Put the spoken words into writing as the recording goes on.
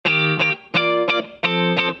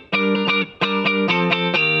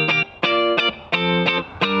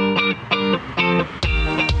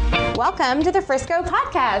welcome to the Frisco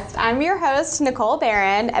Podcast. I'm your host, Nicole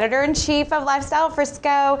Barron, Editor-in-Chief of Lifestyle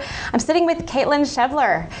Frisco. I'm sitting with Caitlin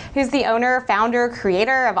Shevler, who's the owner, founder,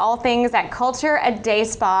 creator of all things at Culture A Day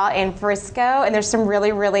Spa in Frisco, and there's some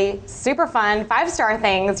really, really super fun 5-star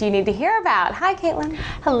things you need to hear about. Hi, Caitlin.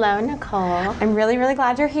 Hello, Nicole. I'm really, really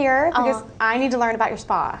glad you're here because I need to learn about your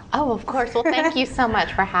spa. Oh, of course. Well, thank you so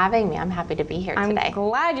much for having me. I'm happy to be here today. I'm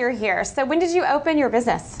glad you're here. So when did you open your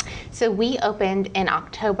business? So we opened in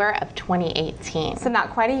October of 2018. So not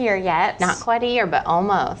quite a year yet. Not quite a year, but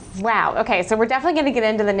almost. Wow. Okay. So we're definitely going to get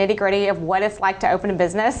into the nitty-gritty of what it's like to open a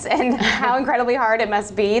business and how incredibly hard it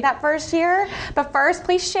must be that first year. But first,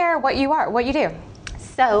 please share what you do.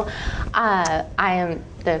 So I am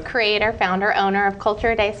the creator, founder, owner of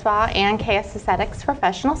Culture A Day Spa and KS Aesthetics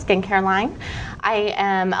professional skincare line. I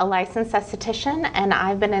am a licensed esthetician, and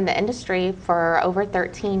I've been in the industry for over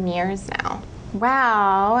 13 years now.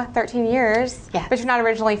 Wow, 13 years. Yes. But you're not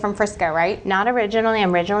originally from Frisco, right? Not originally.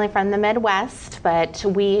 I'm originally from the Midwest, but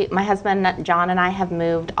my husband John and I have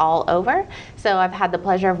moved all over. So I've had the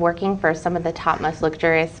pleasure of working for some of the top, most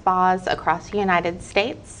luxurious spas across the United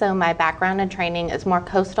States. So my background and training is more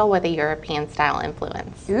coastal with a European style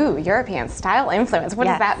influence. Ooh, European style influence. What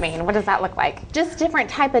does that mean? What does that look like? Just different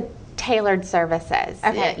type of tailored services.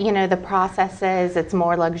 Okay. You know, the processes, it's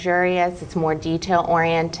more luxurious, it's more detail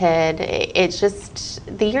oriented. It's just,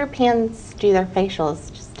 the Europeans do their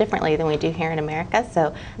facials just differently than we do here in America.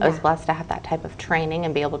 So I was blessed to have that type of training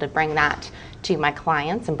and be able to bring that to my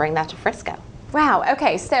clients and bring that to Frisco. Wow.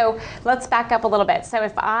 Okay. So let's back up a little bit. So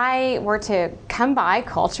if I were to come by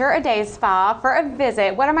Culture A Day Spa for a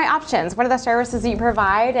visit, what are my options? What are the services that you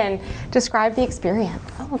provide, and describe the experience?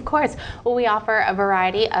 Oh, of course. Well, we offer a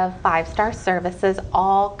variety of 5-star services,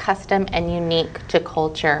 all custom and unique to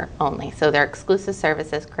Culture only. So they're exclusive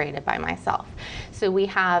services created by myself. So we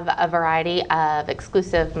have a variety of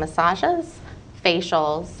exclusive massages,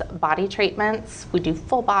 facials, body treatments. We do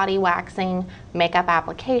full body waxing, makeup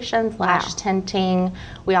applications, lash tinting.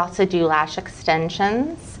 We also do lash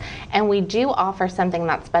extensions. And we do offer something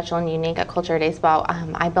that's special and unique at Culture A Day Spa.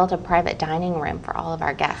 I built a private dining room for all of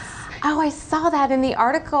our guests. Oh, I saw that in the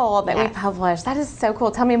article that we published. That is so cool.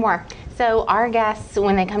 Tell me more. So our guests,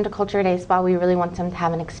 when they come to Culture A Day Spa, we really want them to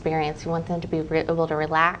have an experience. We want them to be able to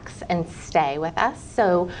relax and stay with us.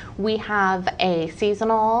 So we have a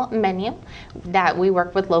seasonal menu that we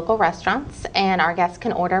work with local restaurants, and our guests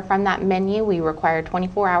can order from that menu. We require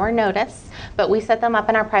 24-hour notice, but we set them up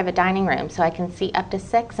in our private dining room. So I can seat up to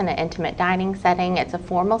 6 in an intimate dining setting. It's a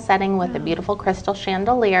formal setting with a beautiful crystal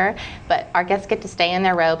chandelier, but our guests get to stay in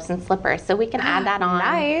their robes and slippers. So we can add that on.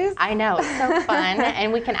 Nice. I know, it's so fun.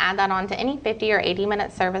 And we can add that on to any 50 or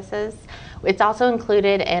 80-minute services. It's also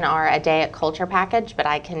included in our A Day at Culture package, but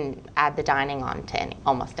I can add the dining on to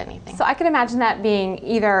almost anything. So I can imagine that being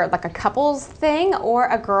either like a couple's thing or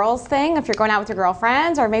a girl's thing if you're going out with your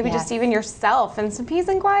girlfriends, or maybe just even yourself and some peace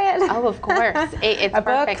and quiet. Oh, of course. It's a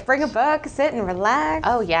perfect. book, bring a book, sit and relax.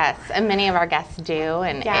 Oh, yes. And many of our guests do.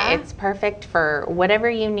 And it's perfect for whatever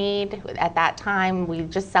you need at that time. We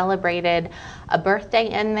just celebrated a birthday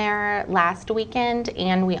in there last weekend,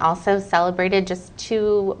 and we also celebrated just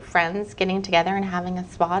 2 friends getting together and having a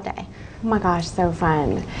spa day. Oh my gosh, so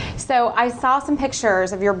fun. So I saw some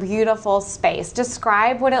pictures of your beautiful space.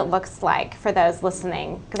 Describe what it looks like for those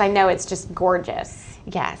listening, because I know it's just gorgeous.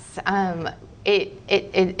 Yes.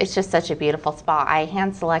 It's just such a beautiful spa. I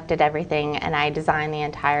hand selected everything and I designed the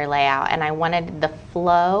entire layout, and I wanted the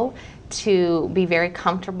flow to be very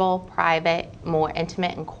comfortable, private, more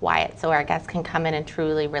intimate and quiet, so our guests can come in and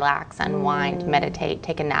truly relax, unwind, meditate,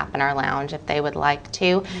 take a nap in our lounge if they would like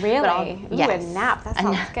to. Really? Yes. Ooh, a nap. That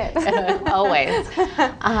sounds good. Always.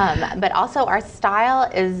 But also our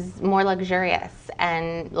style is more luxurious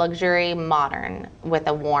and luxury modern with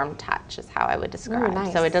a warm touch is how I would describe. Ooh,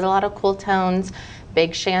 nice. So we did a lot of cool tones,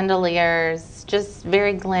 big chandeliers, just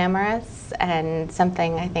very glamorous, and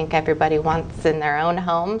something I think everybody wants in their own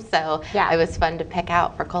home. So it was fun to pick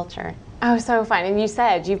out for Culture. Oh, so fun. And you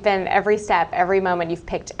said you've been every step, every moment, you've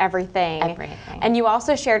picked everything. Everything. And you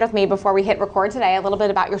also shared with me before we hit record today a little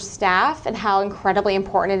bit about your staff and how incredibly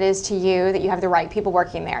important it is to you that you have the right people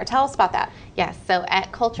working there. Tell us about that. Yes, so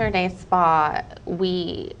at Culture A Day Spa,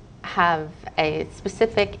 we have a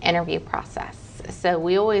specific interview process. So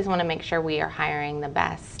we always want to make sure we are hiring the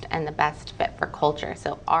best and the best fit for Culture,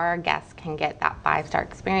 so our guests can get that 5-star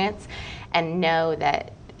experience and know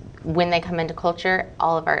that when they come into Culture,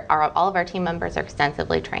 all of our team members are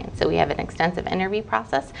extensively trained. So we have an extensive interview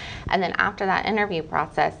process, and then after that interview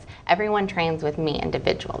process, everyone trains with me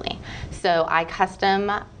individually. So I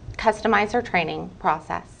customize our training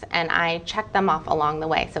process, and I check them off along the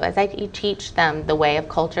way. So as I teach them the way of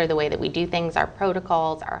culture, the way that we do things, our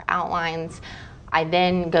protocols, our outlines, I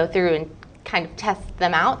then go through and kind of test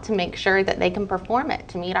them out to make sure that they can perform it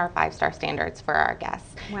to meet our 5-star standards for our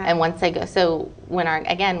guests. Wow. And once they go, so when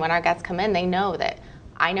our guests come in, they know that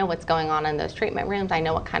I know what's going on in those treatment rooms. I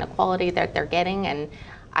know what kind of quality they're getting, and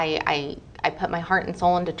I put my heart and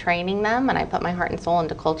soul into training them, and I put my heart and soul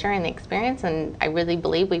into culture and the experience, and I really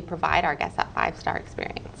believe we provide our guests that 5-star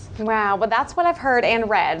experience. Wow, well, that's what I've heard and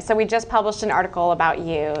read. So we just published an article about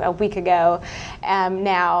you a week ago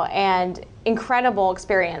now, and incredible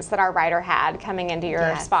experience that our writer had coming into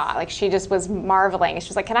your spa. Like, she just was marveling. She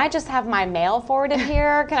was like, can I just have my mail forwarded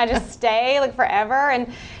here? Can I just stay like forever?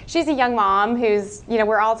 And she's a young mom who's,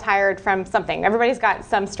 we're all tired from something. Everybody's got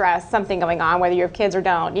some stress, something going on, whether you have kids or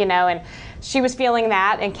don't, and she was feeling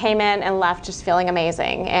that and came in and left just feeling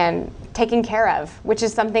amazing and taken care of, which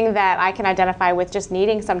is something that I can identify with just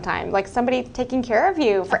needing sometimes, like somebody taking care of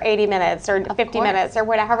you for 80 minutes or 50 minutes or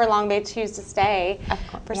whatever long they choose to stay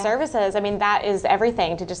for services. I mean, that is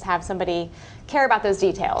everything, to just have somebody care about those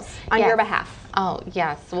details on your behalf. Oh,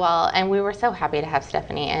 yes. Well, and we were so happy to have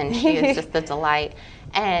Stephanie, and she is just a delight.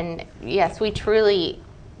 And yes, we truly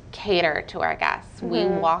cater to our guests. Mm-hmm. We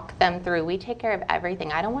walk them through. We take care of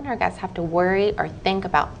everything. I don't want our guests have to worry or think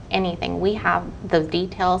about anything. We have those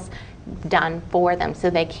details done for them so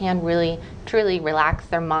they can really truly relax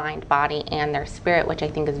their mind, body, and their spirit, which I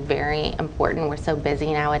think is very important. We're so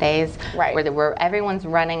busy nowadays, right, where everyone's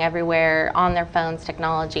running everywhere on their phones,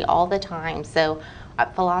 technology all the time. So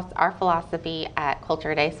our philosophy at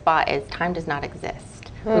Culture Day Spa is time does not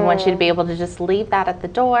exist. We want you to be able to just leave that at the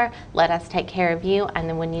door, let us take care of you, and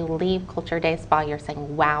then when you leave Culture Day Spa, you're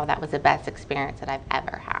saying, wow, that was the best experience that I've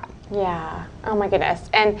ever had. Yeah. Oh my goodness.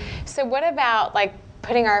 And so what about like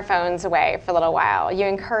putting our phones away for a little while? You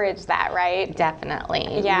encourage that, right?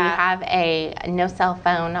 Definitely. Yeah. We have a no cell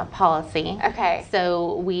phone policy. Okay.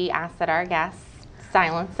 So we ask that our guests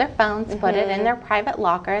silence their phones, put it in their private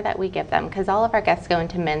locker that we give them, because all of our guests go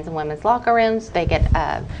into men's and women's locker rooms. They get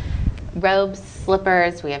robes,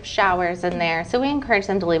 slippers, we have showers in there. So we encourage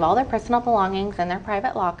them to leave all their personal belongings in their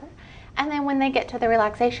private locker. And then when they get to the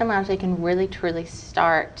relaxation lounge, they can really truly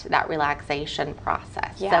start that relaxation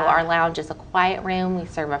process. Yeah. So our lounge is a quiet room. We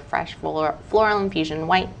serve a fresh floral infusion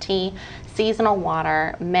white tea, seasonal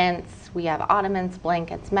water, mints. We have ottomans,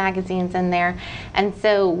 blankets, magazines in there. And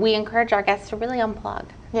so we encourage our guests to really unplug.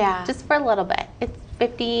 Yeah. Just for a little bit. It's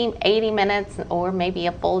 50, 80 minutes or maybe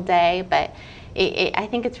a full day, but I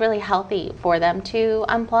think it's really healthy for them to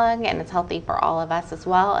unplug, and it's healthy for all of us as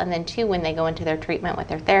well. And then too, when they go into their treatment with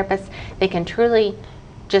their therapist, they can truly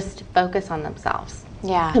just focus on themselves.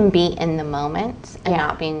 Yeah. And be in the moment and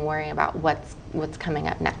not being worried about what's coming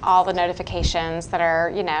up next. All the notifications that are,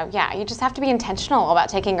 you just have to be intentional about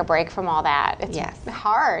taking a break from all that. It's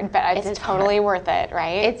hard, but it's totally worth it,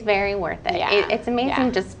 right? It's very worth it. Yeah. It's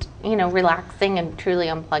amazing just, relaxing and truly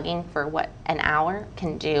unplugging for what an hour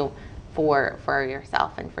can do for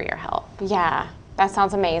yourself and for your health. Yeah, that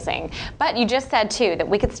sounds amazing. But you just said too that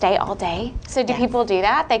we could stay all day. So do people do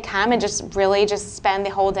that? They come and just really just spend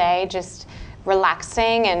the whole day just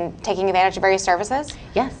relaxing and taking advantage of various services?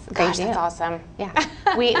 Yes, Gosh, they do. That's awesome. Yeah,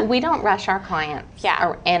 we don't rush our clients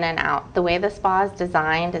in and out. The way the spa is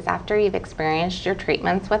designed is after you've experienced your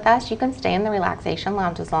treatments with us, you can stay in the relaxation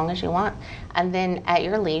lounge as long as you want. And then at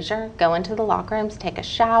your leisure, go into the locker rooms, take a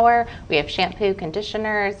shower. We have shampoo,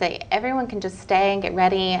 conditioners. Everyone can just stay and get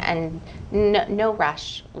ready, and no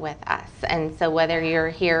rush with us. And so whether you're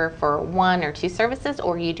here for 1 or 2 services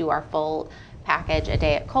or you do our full package a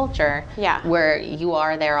day at Culture, where you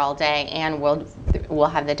are there all day, and we'll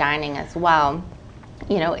have the dining as well.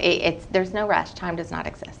 There's no rush. Time does not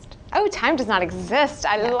exist. Oh, time does not exist.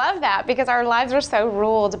 I love that, because our lives are so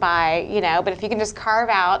ruled by, but if you can just carve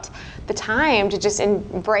out the time to just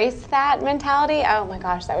embrace that mentality, oh my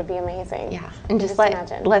gosh, that would be amazing. Yeah, and just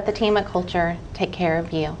let the team at Culture take care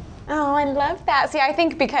of you. Oh, I love that. See, I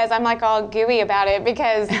think because I'm like all gooey about it,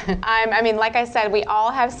 because like I said, we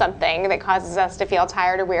all have something that causes us to feel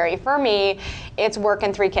tired or weary. For me, it's work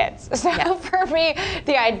and 3 kids. So for me,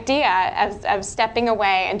 the idea of stepping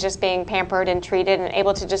away and just being pampered and treated and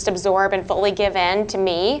able to just absorb and fully give in, to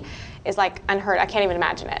me, is like unheard. I can't even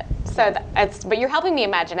imagine it. So but you're helping me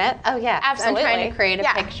imagine it. Oh yeah, absolutely. I'm trying to create a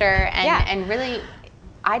picture and really,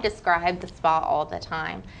 I describe the spa all the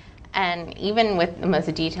time. And even with the most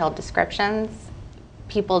detailed descriptions,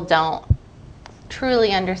 people don't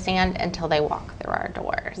truly understand until they walk through our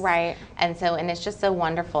doors. Right. And it's just so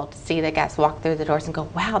wonderful to see the guests walk through the doors and go,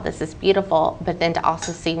 wow, this is beautiful. But then to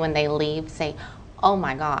also see when they leave, say, Oh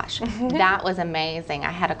my gosh, that was amazing.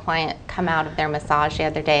 I had a client come out of their massage the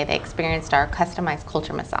other day. They experienced our customized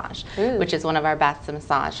culture massage, which is one of our best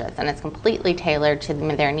massages, and it's completely tailored to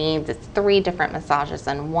their needs. It's 3 different massages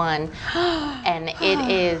in one, and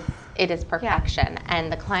it is perfection. Yeah.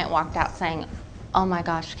 And the client walked out saying, "Oh my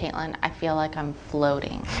gosh, Caitlin, I feel like I'm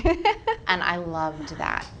floating." And I loved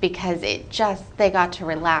that because they got to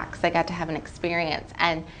relax, they got to have an experience,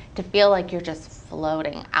 and to feel like you're just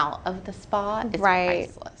floating out of the spa is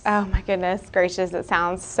priceless. Oh my goodness gracious, it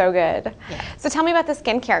sounds so good. Yes. So tell me about the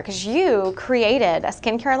skincare, because you created a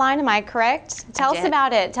skincare line, am I correct? Tell us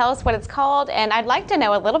about it. Tell us what it's called, and I'd like to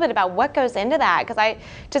know a little bit about what goes into that, because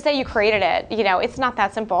to say you created it, it's not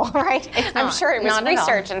that simple, right? It's not. I'm sure it was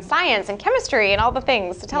research and science and chemistry and all the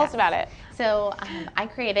things. So tell us about it. So I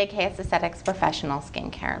created KS Aesthetics Professional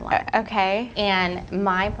Skincare line. Okay. And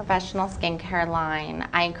my professional skincare line,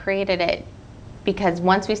 I created it because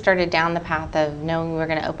once we started down the path of knowing we were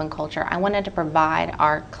going to open Kulture, I wanted to provide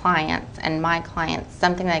our clients and my clients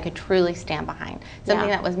something that I could truly stand behind, something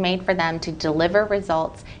that was made for them to deliver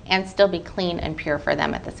results and still be clean and pure for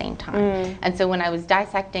them at the same time. And so when I was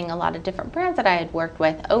dissecting a lot of different brands that I had worked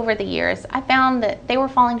with over the years, I found that they were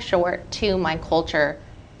falling short to my Kulture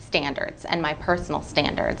standards and my personal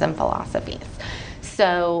standards and philosophies.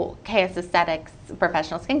 So KS Aesthetics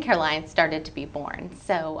Professional Skincare line started to be born.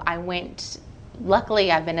 So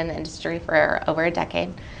luckily I've been in the industry for over a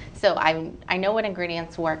decade. So I know what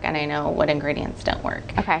ingredients work and I know what ingredients don't work.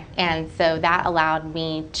 Okay. And so that allowed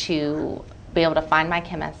me to be able to find my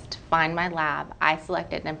chemist, find my lab. I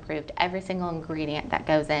selected and approved every single ingredient that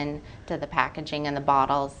goes into the packaging and the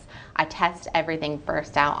bottles. I test everything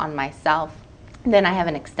first out on myself. Then I have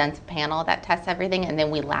an extensive panel that tests everything, and then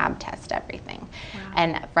we lab test everything. Wow.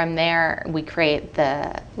 And from there, we create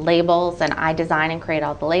the labels, and I design and create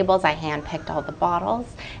all the labels. I hand-picked all the bottles,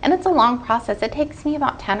 and it's a long process. It takes me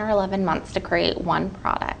about 10 or 11 months to create one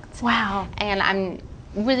product. Wow. And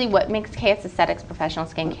what makes KS Aesthetics Professional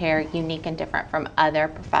Skincare unique and different from other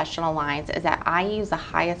professional lines is that I use the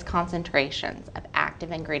highest concentrations of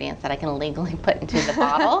active ingredients that I can legally put into the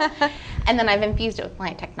bottle, and then I've infused it with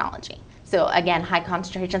plant technology. So again, high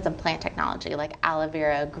concentrations of plant technology like aloe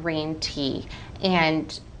vera, green tea,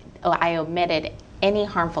 and I omitted any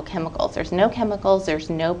harmful chemicals. There's no chemicals, there's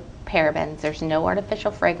no parabens, there's no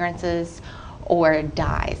artificial fragrances or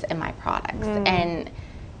dyes in my products. And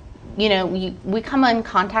we come in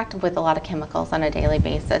contact with a lot of chemicals on a daily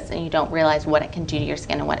basis, and you don't realize what it can do to your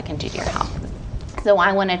skin and what it can do to your health. So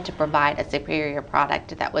I wanted to provide a superior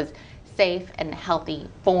product that was safe and healthy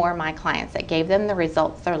for my clients, that gave them the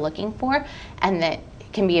results they're looking for, and that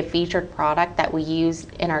can be a featured product that we use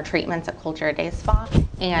in our treatments at Kulture A Day Spa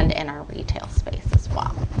and in our retail space as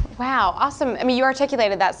well. Wow, awesome. I mean, you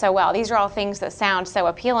articulated that so well. These are all things that sound so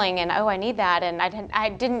appealing, and I need that, and I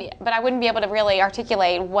didn't, but I wouldn't be able to really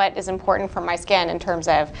articulate what is important for my skin in terms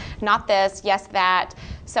of not this, yes, that.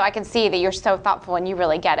 So I can see that you're so thoughtful and you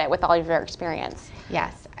really get it with all of your experience.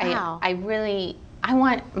 Yes, wow. I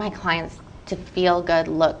want my clients to feel good,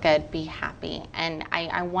 look good, be happy, and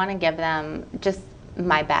I want to give them just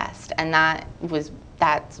my best, and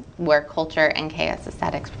that's where Kulture and KS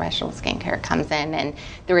Aesthetics Professional Skincare comes in, and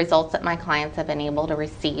the results that my clients have been able to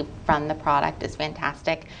receive from the product is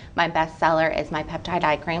fantastic. My best seller is my peptide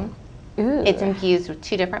eye cream. Ooh. It's infused with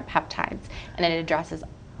 2 different peptides, and it addresses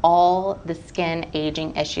all the skin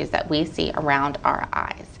aging issues that we see around our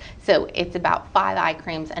eyes. So it's about 5 eye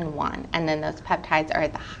creams in one, and then those peptides are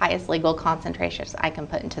at the highest legal concentrations I can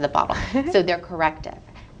put into the bottle. So they're corrective,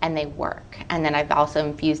 and they work. And then I've also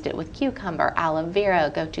infused it with cucumber, aloe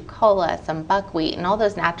vera, gotu kola, some buckwheat, and all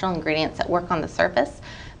those natural ingredients that work on the surface.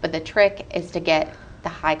 But the trick is to get the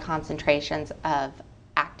high concentrations of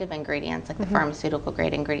active ingredients, like the pharmaceutical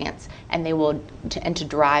grade ingredients, and to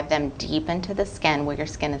drive them deep into the skin where your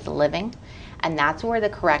skin is living. And that's where the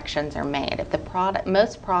corrections are made. If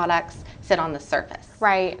most products sit on the surface.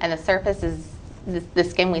 Right. And the surface is the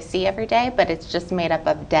skin we see every day, but it's just made up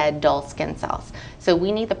of dead, dull skin cells. So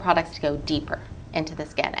we need the products to go deeper into the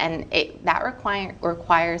skin. And that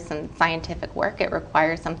requires some scientific work. It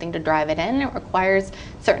requires something to drive it in. It requires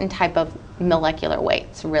certain type of molecular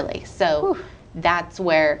weights, really. So that's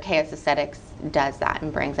where KS Aesthetics does that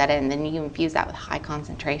and brings that in. Then you infuse that with high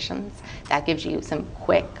concentrations. That gives you some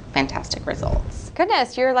quick, fantastic results.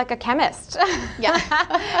 Goodness, you're like a chemist.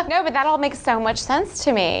 Yeah. No, but that all makes so much sense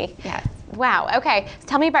to me. Yes. Wow. Okay. So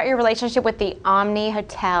tell me about your relationship with the Omni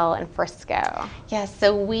Hotel in Frisco. Yes.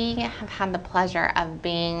 So we have had the pleasure of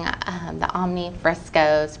being the Omni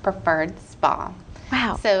Frisco's preferred spa.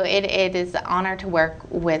 Wow. So it is an honor to work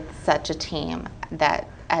with such a team that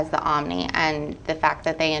as the Omni, and the fact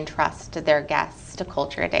that they entrust their guests to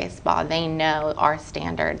Culture a Day Spa. They know our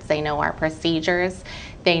standards, they know our procedures,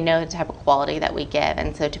 they know the type of quality that we give.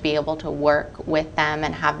 And so to be able to work with them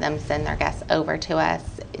and have them send their guests over to us,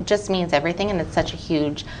 it just means everything, and it's such a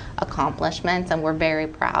huge accomplishment, and we're very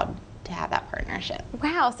proud to have that partnership.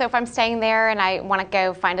 Wow. So if I'm staying there and I want to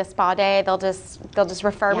go find a spa day, they'll just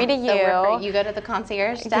refer me to you. You go to the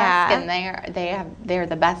concierge desk, and they're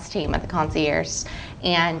the best team at the concierge,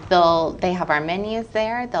 and they have our menus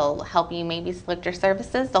there. They'll help you maybe select your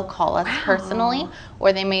services. They'll call us personally,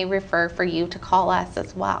 or they may refer for you to call us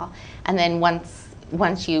as well. And then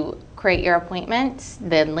once you create your appointment,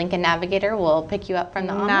 the Lincoln Navigator will pick you up from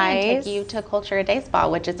the Omni and take you to Culture a Day Spa,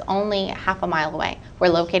 which is only half a mile away. We're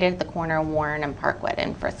located at the corner of Warren and Parkwood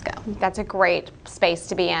in Frisco. That's a great space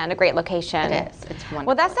to be in, a great location. It is. It's wonderful.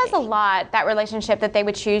 Well, that says a lot, that relationship, that they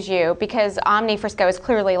would choose you, because Omni Frisco is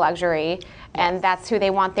clearly luxury, and that's who they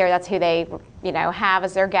want there. That's who they have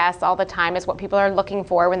as their guests all the time, is what people are looking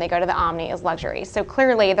for when they go to the Omni, is luxury. So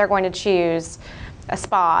clearly they're going to choose a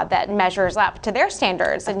spa that measures up to their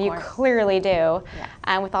standards, and you clearly do,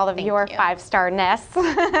 with all of your five-star-ness.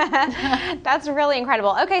 That's really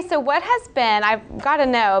incredible. Okay, so what has been, I've got to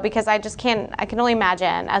know, because I can only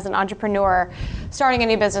imagine, as an entrepreneur starting a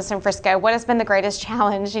new business in Frisco, what has been the greatest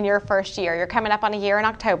challenge in your first year? You're coming up on a year in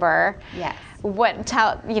October. Yes.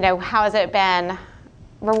 How has it been?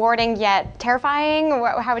 Rewarding yet terrifying?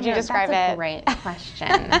 How would you describe it? That's a great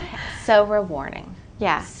question. So rewarding.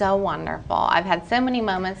 Yeah. So wonderful. I've had so many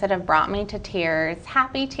moments that have brought me to tears,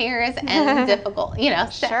 happy tears and difficult,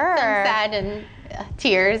 some sad and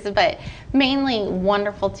tears, but mainly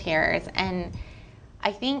wonderful tears. And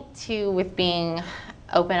I think too, with being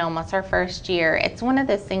open almost our first year, it's one of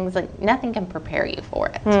those things like nothing can prepare you for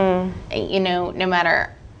it. No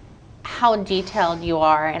matter how detailed you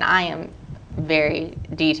are, and I am very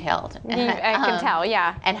detailed. I can tell,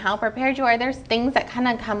 yeah. And how prepared you are. There's things that kind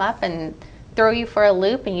of come up and throw you for a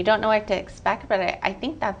loop, and you don't know what to expect, but I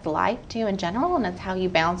think that's life too in general, and it's how you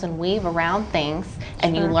bounce and weave around things,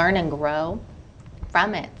 and you learn and grow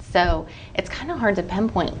from it. So it's kind of hard to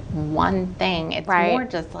pinpoint one thing. It's more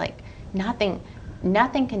just like nothing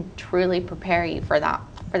can truly prepare you for that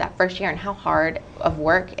first year, and how hard of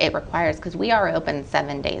work it requires, because we are open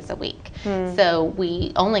 7 days a week. So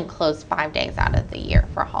we only close 5 days out of the year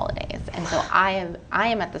for holidays. And so I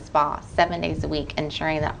am at the spa 7 days a week,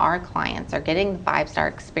 ensuring that our clients are getting the 5-star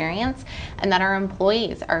experience, and that our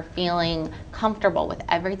employees are feeling comfortable with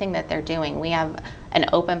everything that they're doing. We have an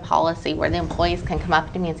open policy where the employees can come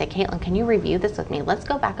up to me and say, Caitlin, can you review this with me? Let's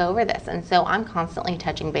go back over this. And so I'm constantly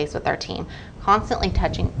touching base with our team, constantly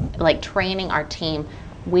training our team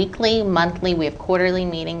weekly, monthly. We have quarterly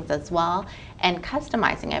meetings as well, and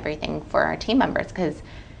customizing everything for our team members, because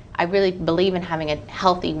I really believe in having a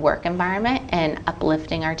healthy work environment and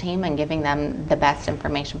uplifting our team and giving them the best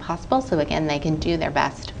information possible, so again they can do their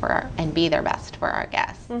best and be their best for our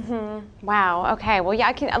guests. Wow. Okay. Well,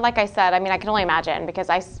 yeah. Like I said, I can only imagine, because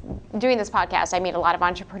doing this podcast, I meet a lot of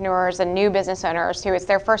entrepreneurs and new business owners who it's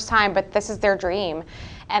their first time, but this is their dream.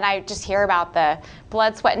 And I just hear about the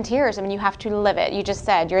blood, sweat, and tears. You have to live it. You just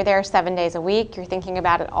said you're there 7 days a week. You're thinking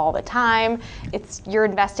about it all the time. You're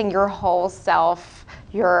investing your whole self,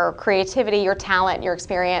 your creativity, your talent, your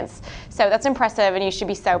experience. So that's impressive, and you should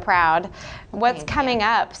be so proud. What's coming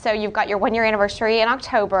up? So you've got your 1-year anniversary in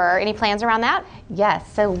October. Any plans around that? Yes.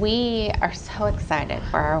 So we are so excited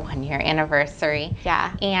for our 1-year anniversary.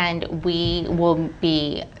 Yeah. And we will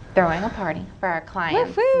be throwing a party for our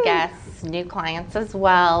clients, guests, new clients as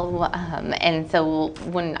well. And so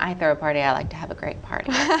when I throw a party, I like to have a great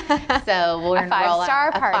party. So we're a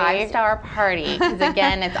 5-star party. A 5-star party, because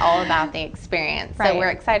again, it's all about the experience. So we're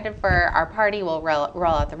excited for our party. We'll roll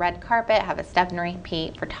out the red carpet, have a step and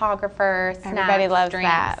repeat photographer, snacks, everybody loves drinks.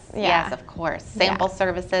 that. Yeah. Yes, of course. Sample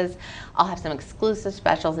services. I'll have some exclusive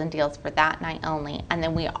specials and deals for that night only. And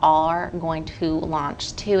then we are going to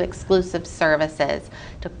launch 2 exclusive services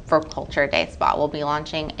for Culture a Day Spa. We'll be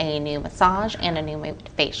launching a new massage and a new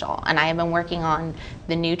facial. And I have been working on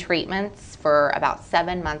the new treatments for about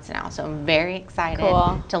 7 months now. So I'm very excited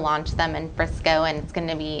to launch them in Frisco. And it's going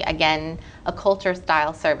to be, again, a culture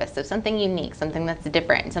style service. So something unique, something that's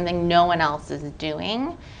different, something no one else is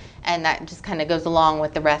doing. And that just kind of goes along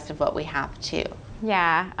with the rest of what we have too.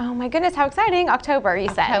 Yeah. Oh my goodness, how exciting. October, you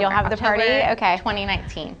said. You'll have the party? Okay.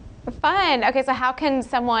 2019. Fun. Okay, so how can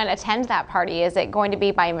someone attend that party? Is it going to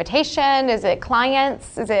be by invitation? Is it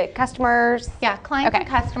clients? Is it customers? Yeah, clients and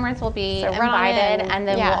customers will be invited, and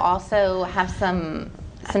then we'll also have some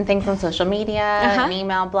some things on social media, an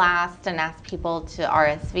email blast, and ask people to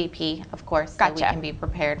RSVP, of course, so we can be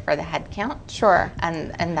prepared for the head count. Sure.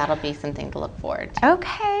 And that'll be something to look forward to.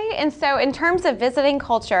 Okay. And so in terms of visiting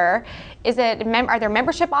culture, are there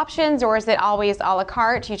membership options, or is it always a la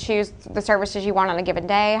carte? You choose the services you want on a given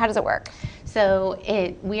day? How does it work? So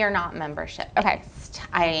we are not membership based. Okay.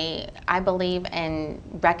 I believe in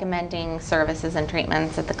recommending services and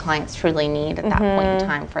treatments that the clients truly need at that point in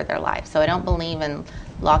time for their life. So I don't believe in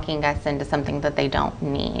locking guests into something that they don't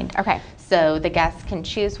need. Okay. So the guests can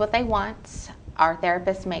choose what they want. Our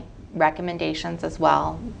therapists make recommendations as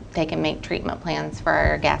well. They can make treatment plans for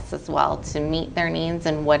our guests as well to meet their needs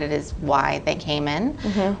and what it is why they came in.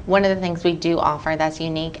 One of the things we do offer that's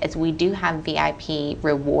unique is we do have VIP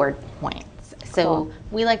reward points. So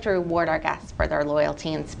we like to reward our guests for their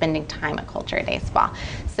loyalty and spending time at Culture a Day Spa.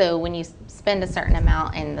 So when you spend a certain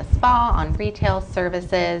amount in the spa on retail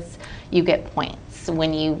services, you get points.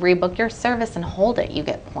 When you rebook your service and hold it, you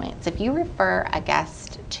get points. If you refer a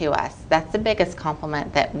guest to us, that's the biggest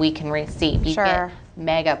compliment that we can receive. You get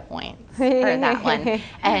mega points for that one.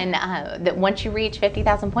 And that once you reach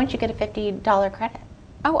 50,000 points, you get a $50 credit.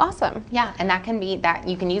 Oh, awesome. Yeah, and that can be that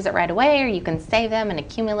you can use it right away, or you can save them and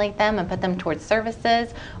accumulate them and put them towards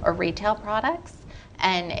services or retail products.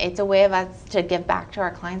 And it's a way of us to give back to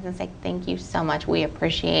our clients and say, thank you so much. We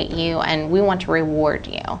appreciate you and we want to reward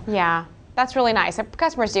you. Yeah. That's really nice.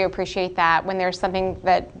 Customers do appreciate that when there's something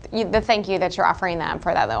the thank you that you're offering them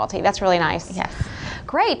for that loyalty. That's really nice. Yes.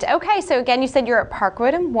 Great. Okay. So again, you said you're at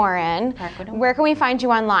Parkwood and Warren. Where can we find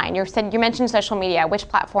you online? You mentioned social media. Which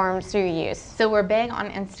platforms do you use? So we're big on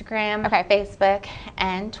Instagram, Facebook,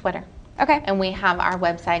 and Twitter. Okay. And we have our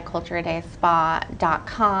website,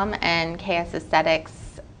 cultureadayspa.com and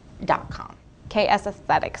ksaesthetics.com. KS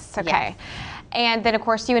Aesthetics. Okay. Yes. And then, of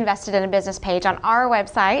course, you invested in a business page on our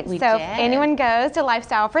website. We so did. If anyone goes to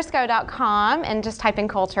lifestylefrisco.com and just type in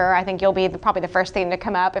culture, I think you'll be probably the first thing to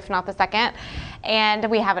come up, if not the second. And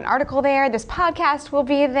we have an article there. This podcast will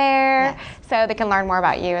be there. Yes. So they can learn more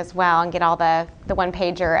about you as well and get all the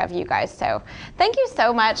one-pager of you guys. So thank you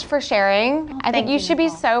so much for sharing. I think you should be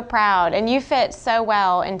so proud. And you fit so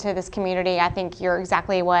well into this community. I think you're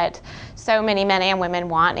exactly what so many men and women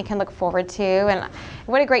want and can look forward to. And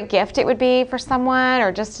what a great gift it would be for someone,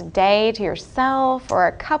 or just a day to yourself, or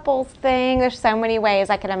a couples thing. There's so many ways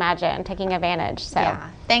I can imagine taking advantage. So yeah,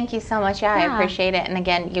 thank you so much. Yeah, I appreciate it. And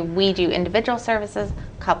again, we do individual services,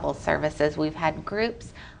 couples services. We've had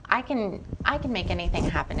groups. I can make anything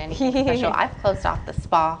happen, anything special. I've closed off the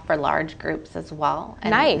spa for large groups as well.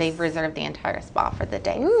 And they've reserved the entire spa for the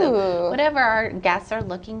day. Ooh. So whatever our guests are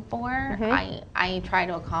looking for, I try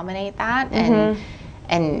to accommodate that and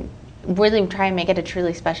really try and make it a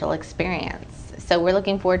truly special experience. So we're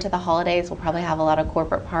looking forward to the holidays. We'll probably have a lot of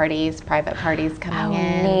corporate parties, private parties coming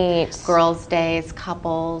in. Neat. Girls' days,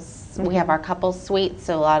 couples. We have our couples suite,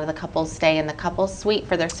 so a lot of the couples stay in the couples suite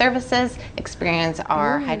for their services, experience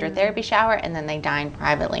our hydrotherapy shower, and then they dine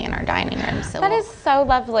privately in our dining room. So that is so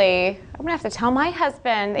lovely. I'm gonna have to tell my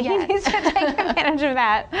husband that he needs to take advantage of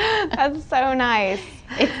that. That's so nice.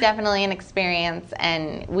 It's definitely an experience,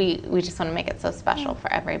 and we just want to make it so special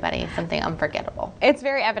for everybody, something unforgettable. It's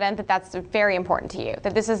very evident that that's very important to you,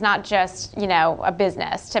 that this is not just, a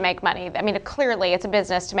business to make money. I mean, clearly it's a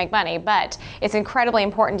business to make money, but it's incredibly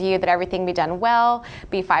important to you that everything be done well,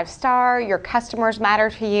 be 5-star, your customers matter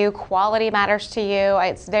to you, quality matters to you.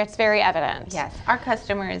 It's very evident. Yes, our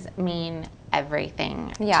customers mean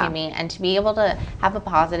everything to me, and to be able to have a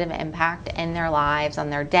positive impact in their lives, on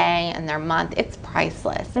their day and their month, it's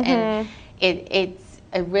priceless. And it's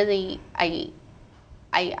a really, I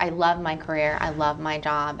love my career, I love my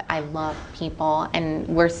job, I love people, and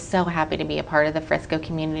we're so happy to be a part of the Frisco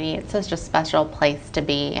community. It's such a special place to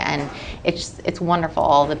be, and it's wonderful,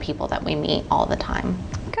 all the people that we meet all the time.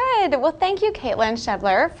 Good. Well, thank you, Caitlin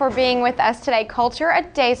Shedler, for being with us today. Culture a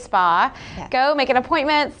Day Spa. Yes. Go make an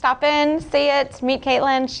appointment, stop in, see it, meet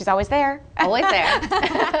Caitlin. She's always there. Always there.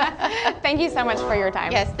 Thank you so much for your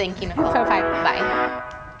time. Yes, thank you, Nicole. Bye-bye. Bye.